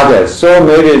targets. So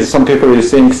maybe some people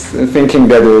is thinking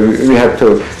that we have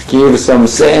to give some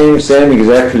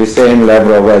exactly same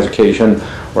level of education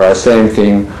or same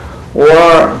thing. Or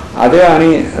are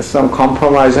there some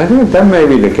compromise? I think that may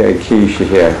be the key issue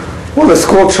here. Well, the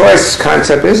school choice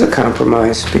concept is a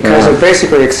compromise because it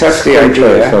basically accepts the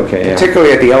idea,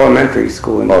 particularly at the elementary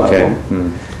school level,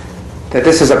 that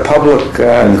this is a public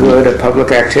good, a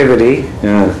public activity.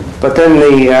 But then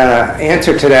the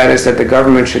answer to that is that the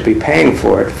government should be paying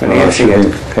for it, financing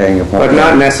it, but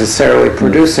not necessarily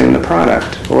producing the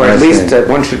product. Or at least that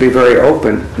one should be very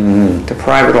open to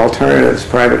private alternatives,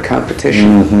 private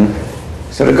competition.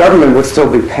 So the government would still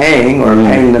be paying or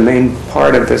paying the main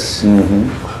part of this.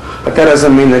 But that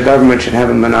doesn't mean the government should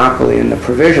have a monopoly in the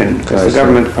provision, because the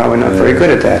government is probably not very good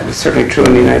at that. It's certainly true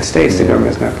in the United States, the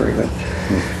government is not very good.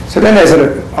 So then there's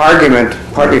an argument,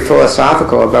 partly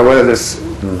philosophical, about whether this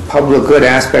public good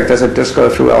aspect, does it just go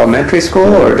through elementary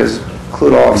school, or does it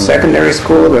include all of secondary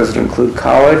school, does it include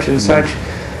college and such?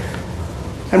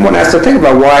 And one has to think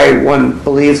about why one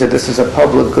believes that this is a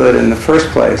public good in the first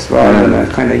place, rather than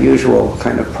a kind of usual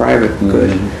kind of private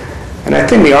good. And I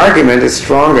think the argument is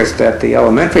strongest at the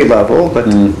elementary level, but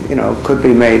could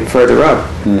be made further up.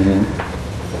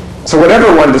 So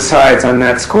whatever one decides on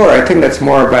that score, I think that's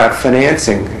more about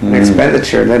financing and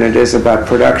expenditure than it is about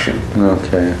production.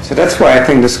 So that's why I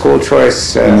think the school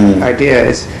choice idea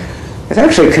is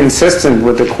actually consistent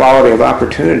with the quality of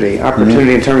opportunity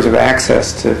in terms of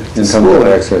access to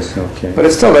schooling. But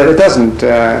it still, it doesn't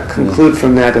conclude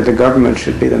from that the government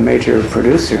should be the major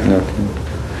producer.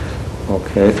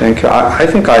 Okay, thank you. I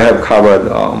think I have covered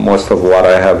most of what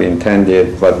I have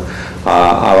intended, but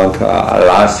I want to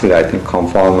lastly, I think,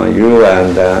 confirm you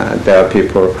and there are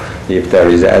people, if there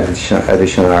is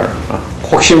additional,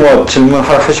 혹시 뭐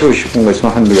질문하시고 싶은 거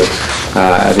있으면 한두 개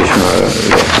additional.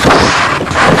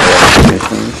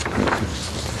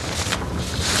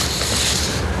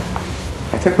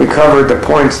 I think we covered the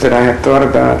points that I had thought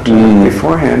about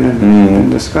beforehand and been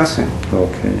discussing.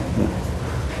 Okay.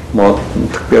 뭐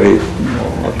특별히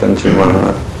어떤 질문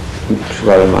하나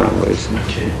추가할 만한 거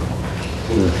있습니까?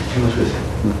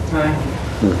 Hi.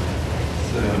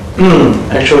 So,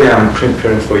 actually, I'm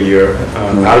preparing for your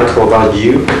article about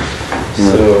you.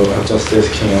 So I'm just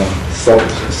asking a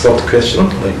soft question,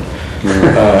 like.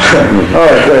 Oh,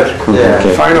 good. Yeah.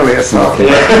 Okay. Finally, a soft.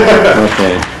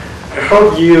 Okay. I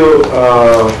heard you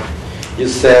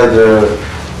said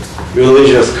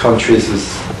religious countries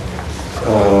is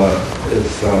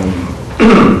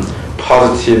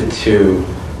positive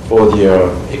for their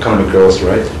economic growth,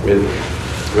 right? With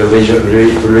religious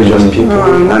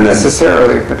people. Not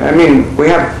necessarily, but I mean, we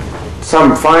have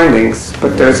some findings,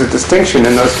 but there's a distinction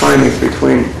in those findings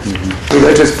between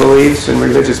religious beliefs and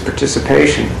religious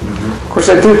participation. Of course,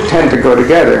 they do tend to go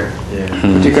together,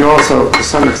 but you can also, to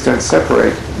some extent,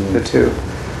 separate the two.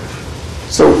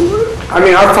 So, I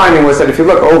mean, our finding was that if you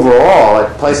look overall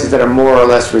at places that are more or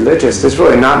less religious, there's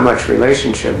really not much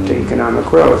relationship to economic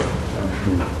growth.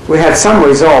 We had some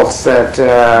results that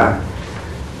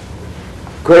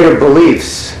greater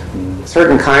beliefs,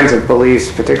 certain kinds of beliefs,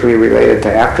 particularly related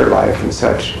to afterlife and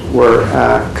such, were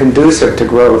conducive to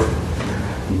growth.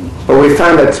 But we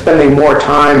found that spending more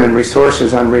time and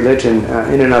resources on religion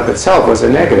in and of itself was a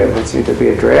negative. It seemed to be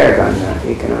a drag on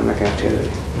economic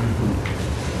activity.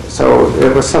 So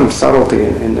there was some subtlety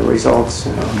in the results,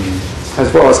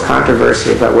 as well as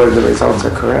controversy about whether the results are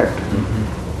correct.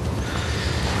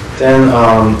 Then,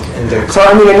 so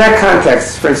I mean, in that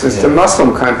context, for instance, the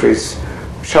Muslim countries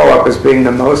show up as being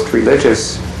the most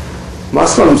religious.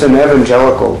 Muslims and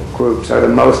evangelical groups are the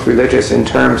most religious in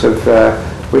terms of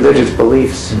religious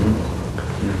beliefs.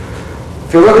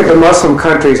 If you look at the Muslim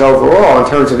countries overall in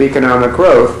terms of economic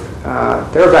growth,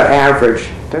 they're about average.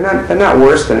 They're not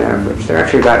worse than average. They're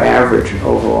actually about average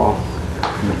overall.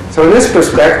 So in this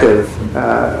perspective,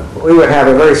 we would have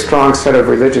a very strong set of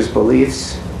religious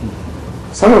beliefs,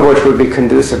 some of which would be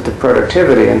conducive to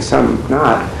productivity and some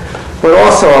not, but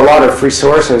also a lot of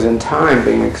resources and time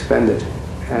being expended.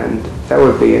 And that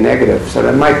would be a negative. So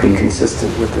that might be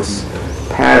consistent with this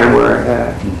pattern where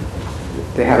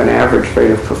they have an average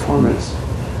rate of performance.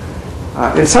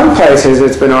 In some places,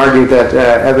 it's been argued that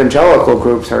evangelical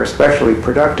groups are especially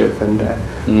productive, and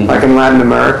like in Latin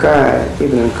America,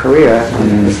 even in Korea,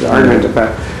 there's an argument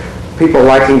about people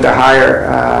liking to hire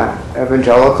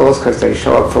evangelicals because they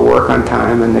show up for work on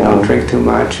time and they don't drink too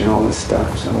much and all this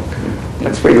stuff. So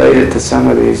that's related to some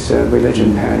of these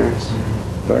religion patterns.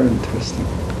 Very interesting.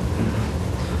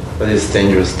 But it's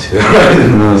dangerous too,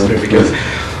 right? Because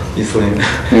easily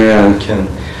can.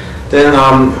 Then,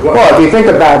 well, if you think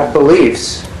about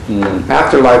beliefs,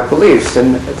 afterlife beliefs,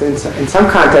 and in some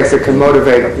contexts it can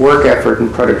motivate work effort and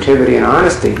productivity and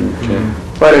honesty.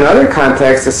 But in other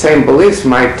contexts, the same beliefs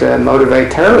might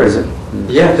motivate terrorism.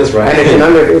 Yeah, that's right. And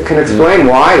it can explain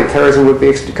why terrorism would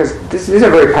be, because these are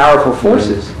very powerful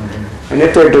forces. And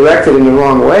if they're directed in the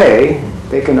wrong way,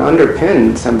 they can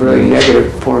underpin some really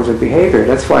negative forms of behavior.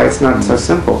 That's why it's not so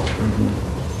simple.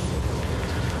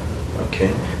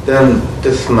 Okay. Then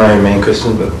this is my main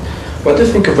question, but what do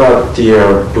you think about the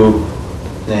book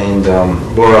named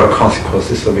Moral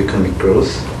Consequences of Economic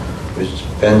Growth, which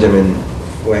Benjamin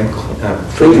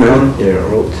Friedman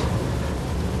wrote?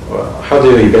 Well, how do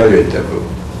you evaluate that book?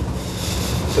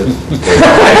 It's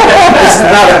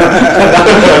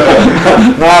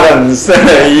not an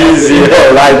easy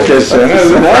or light question.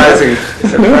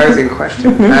 Surprising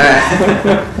question.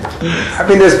 I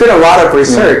mean, there's been a lot of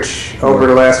research over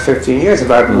the last 15 years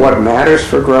about what matters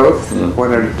for growth,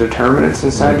 what are the determinants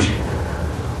and such.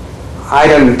 I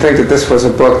didn't think that this was a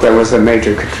book that was a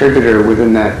major contributor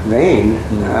within that vein.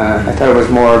 I thought it was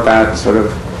more about sort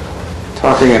of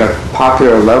talking at a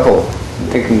popular level,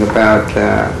 thinking about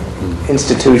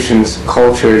institutions,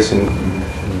 cultures, and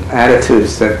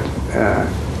attitudes that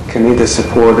can either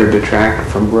support or detract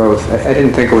from growth. I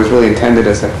didn't think it was really intended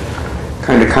as a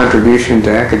kind of contribution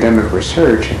to academic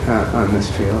research on this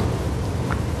field.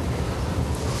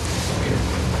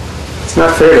 It's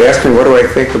not fair to ask me what do I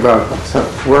think about some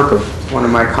work of one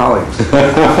of my colleagues.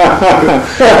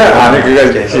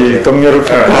 동료를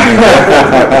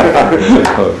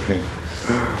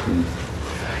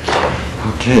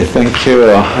Okay, thank you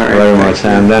very much.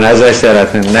 And then, as I said, I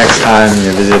think next time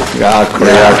you visit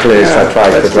Korea, please try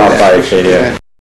to drop by Korea.